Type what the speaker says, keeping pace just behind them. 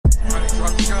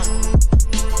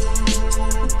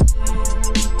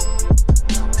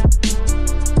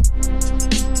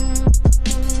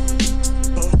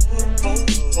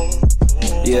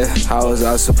Yeah, how was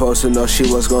I supposed to know she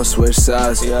was gonna switch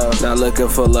sides? Not looking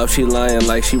for love, she lying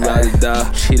like she rather die.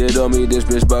 Cheated on me, this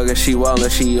bitch bugging, she wildin',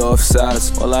 she off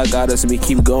sides. All I got is me,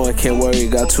 keep going, can't worry,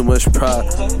 got too much pride.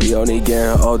 We only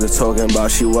getting older, talking about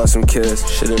she was some kids.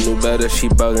 Shoulda knew better, she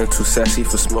bugging, too sassy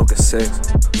for smoking six.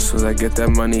 Soon as I get that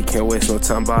money, can't waste no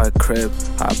time by a crib.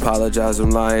 I apologize,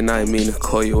 I'm lying, I ain't mean to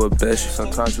call you a bitch.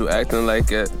 Sometimes you acting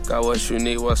like it, got what you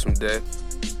need, want some dick.